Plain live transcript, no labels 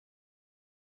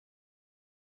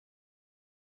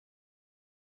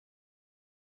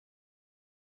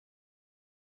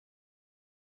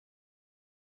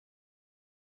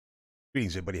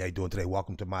Greetings, everybody. How you doing today?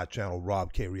 Welcome to my channel,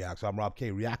 Rob K Reacts. I'm Rob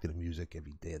K, reacting to music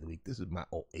every day of the week. This is my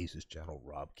Oasis channel,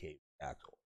 Rob K Reacts.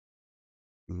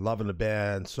 Loving the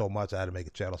band so much, I had to make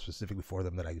a channel specifically for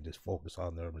them that I could just focus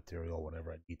on their material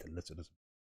whenever I need to listen to some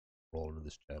roll into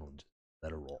this channel and just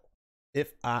let it roll.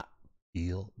 If I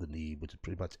feel the need, which is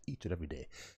pretty much each and every day.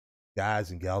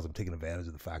 Guys and gals, I'm taking advantage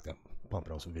of the fact that I'm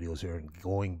pumping out some videos here and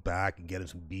going back and getting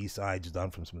some B-sides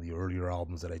done from some of the earlier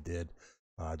albums that I did.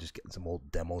 Just getting some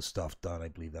old demo stuff done. I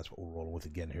believe that's what we're rolling with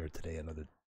again here today. Another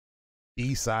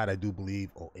B-side, I do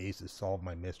believe. Oasis, Solve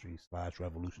My Mystery /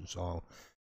 Revolution song.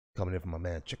 Coming in from my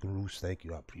man, Chicken Roast. Thank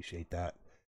you. I appreciate that.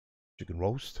 Chicken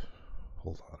Roast?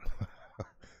 Hold on.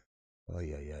 Oh,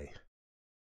 yeah.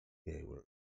 Okay,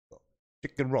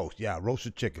 Chicken Roast. Yeah,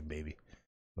 roasted chicken, baby.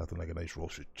 Nothing like a nice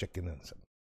roasted chicken and some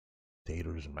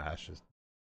potatoes and mashes.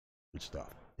 Good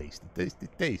stuff.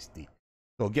 Tasty.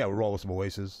 So, yeah, we're rolling with some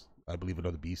Oasis. I believe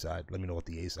another B-side. Let me know what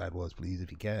the A-side was, please,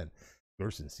 if you can.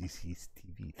 Gerson, CC's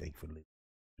TV, thank you for listening.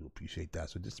 Do appreciate that.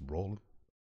 So just rolling.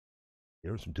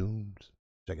 Here are some tunes.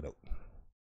 Check it out.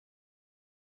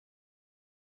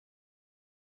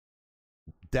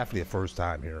 Definitely a first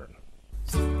time hearing.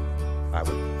 I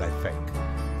think.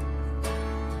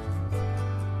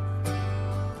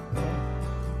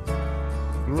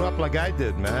 Grew up like I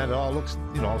did, man. It all looks,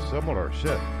 similar.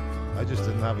 Shit. I just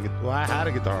didn't have a guitar. Well, I had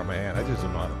a guitar in my hand. I just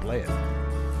didn't know how to play it.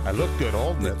 I looked good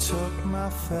holding it. They took my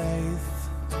faith,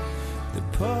 they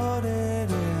put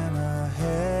it in a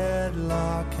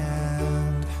headlock,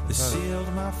 and they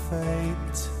sealed my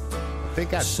fate. I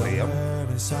think I'd play them. Somewhere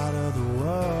inside of the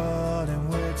world in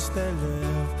which they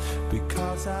live.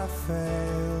 Because I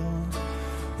failed,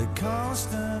 they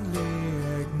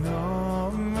constantly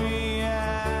ignore me,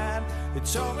 and they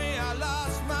told me I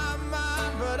lost my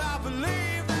mind, but I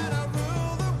believe that I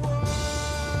rule the world.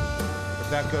 But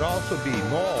that could also be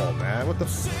Noel, man. What the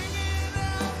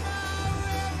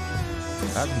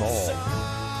That's Noel.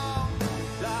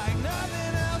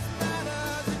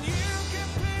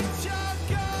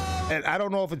 And I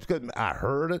don't know if it's good. I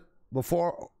heard it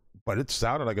before, but it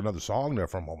sounded like another song there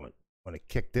for a moment when it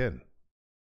kicked in.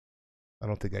 I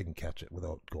don't think I can catch it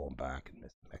without going back and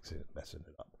messing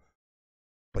it up.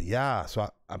 But yeah, so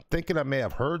I'm thinking I may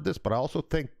have heard this, but I also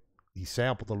think he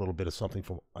sampled a little bit of something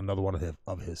from another one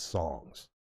of his songs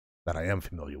that I am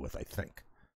familiar with, I think.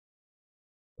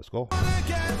 Let's go.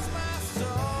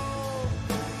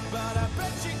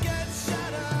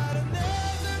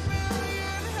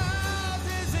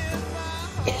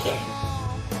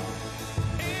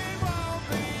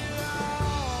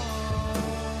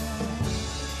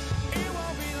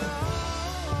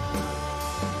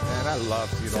 I love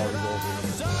seeing all these old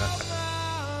videos.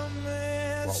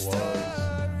 What was?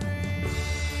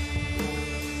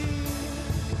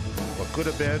 What could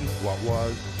have been? What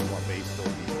was? What may still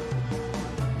be?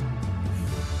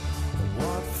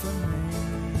 What for me?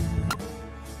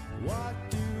 What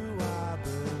do I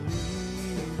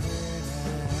believe in?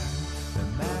 The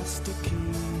master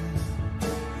key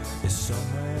is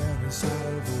somewhere inside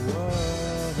of the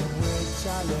world in which I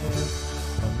live.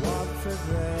 And what for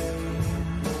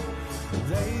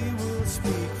they will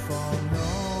speak for no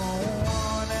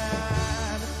one,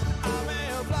 and I may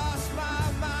have lost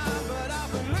my mind, but I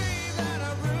believe that I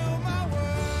rule my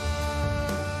world.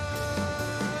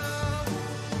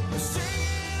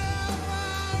 Singing out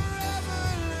my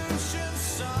revolution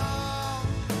song,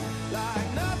 like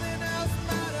nothing else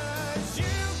matters.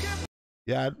 You can.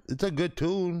 Yeah, it's a good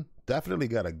tune. Definitely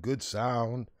got a good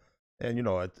sound. And,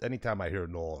 anytime I hear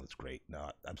Noel, it's great.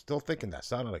 Now, I'm still thinking that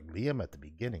sounded like Liam at the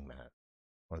beginning, man.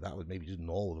 Or that was maybe just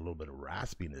Noel with a little bit of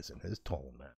raspiness in his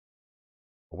tone, man.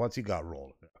 But once he got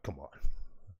rolling, come on.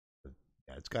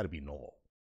 Yeah, it's got to be Noel.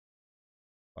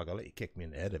 Like, I'll let you kick me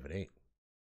in the head if it ain't.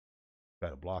 Try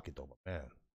to block it, though, but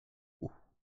man. Ooh.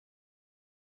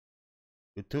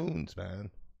 Good tunes,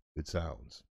 man. Good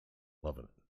sounds. Loving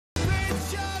it.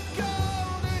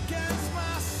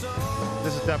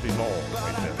 This is definitely Noel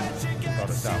right there. Without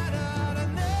a doubt.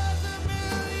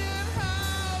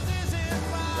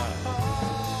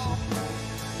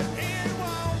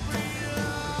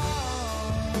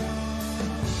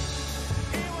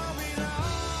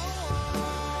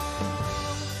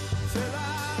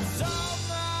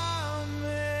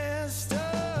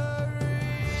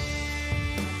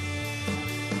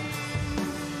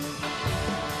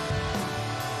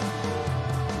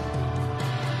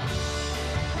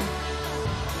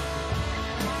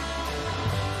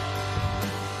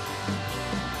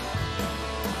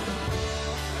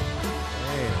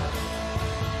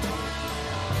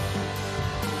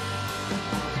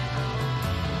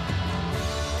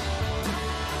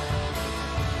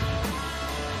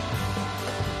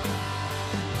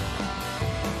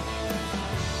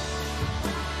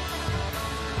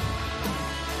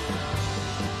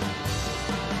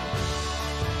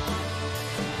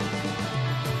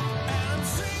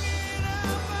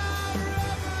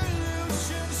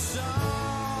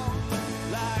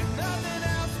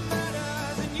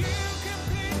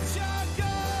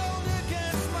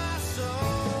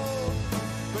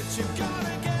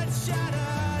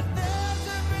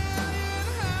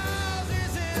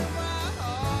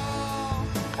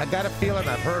 I got a feeling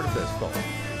I've heard of this though.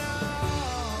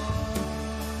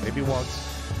 Maybe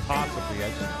once, possibly.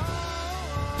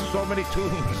 So many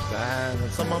tunes, man,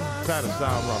 and some of them kind of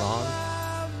sound run on.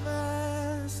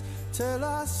 Till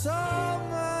I saw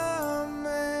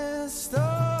my story.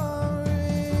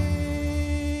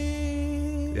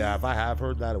 Yeah, if I have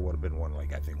heard that, it would have been one,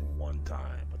 like, I think one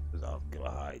time. But oh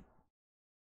god,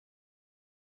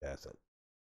 yeah, so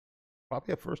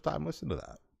probably a first time listening to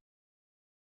that,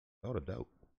 without a doubt.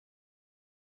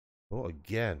 Oh,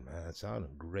 again, man, it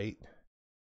sounded great.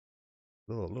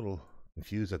 Little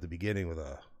confused at the beginning with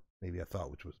a maybe I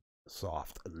thought which was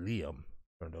soft Liam,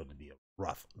 turned out to be a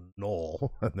rough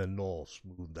Noel, and then Noel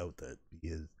smoothed out that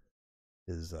his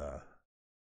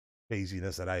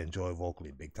craziness that I enjoy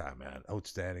vocally big time, man.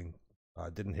 Outstanding.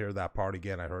 Didn't hear that part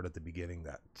again. I heard at the beginning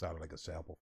that sounded like a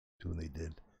sample tune they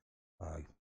did.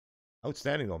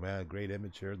 Outstanding though, man. Great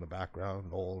image here in the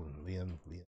background. Noel and Liam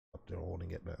up there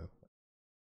owning it, man.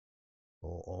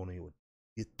 Noel owning it with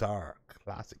guitar,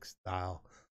 classic style.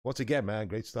 Once again, man,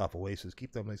 great stuff. Oasis,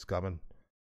 keep them things coming.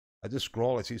 I just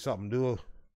scroll, I see something new,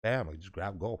 bam, I just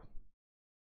grab, go.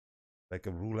 Like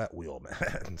a roulette wheel, man.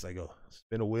 It's like a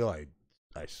spin a wheel.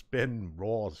 I spin,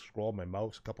 roll, scroll my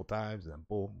mouse a couple times, and then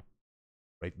boom,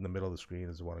 right in the middle of the screen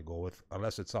is the one I go with.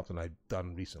 Unless it's something I've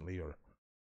done recently or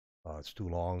it's too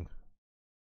long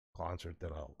concert,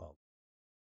 then I'll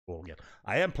roll again.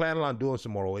 I am planning on doing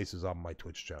some more Oasis on my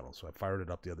Twitch channel, so I fired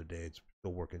it up the other day. It's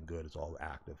still working good. It's all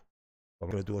active. I'm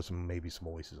going to do maybe some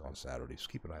Oasis on Saturday, so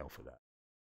keep an eye out for that.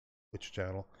 Twitch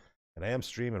channel. And I am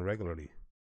streaming regularly.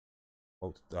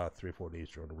 About 3 or 4 days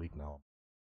during the week now.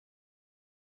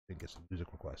 I think it's a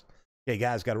music request. Okay,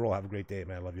 guys, got to roll. Have a great day,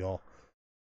 man. Love you all.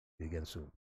 See you again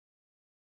soon.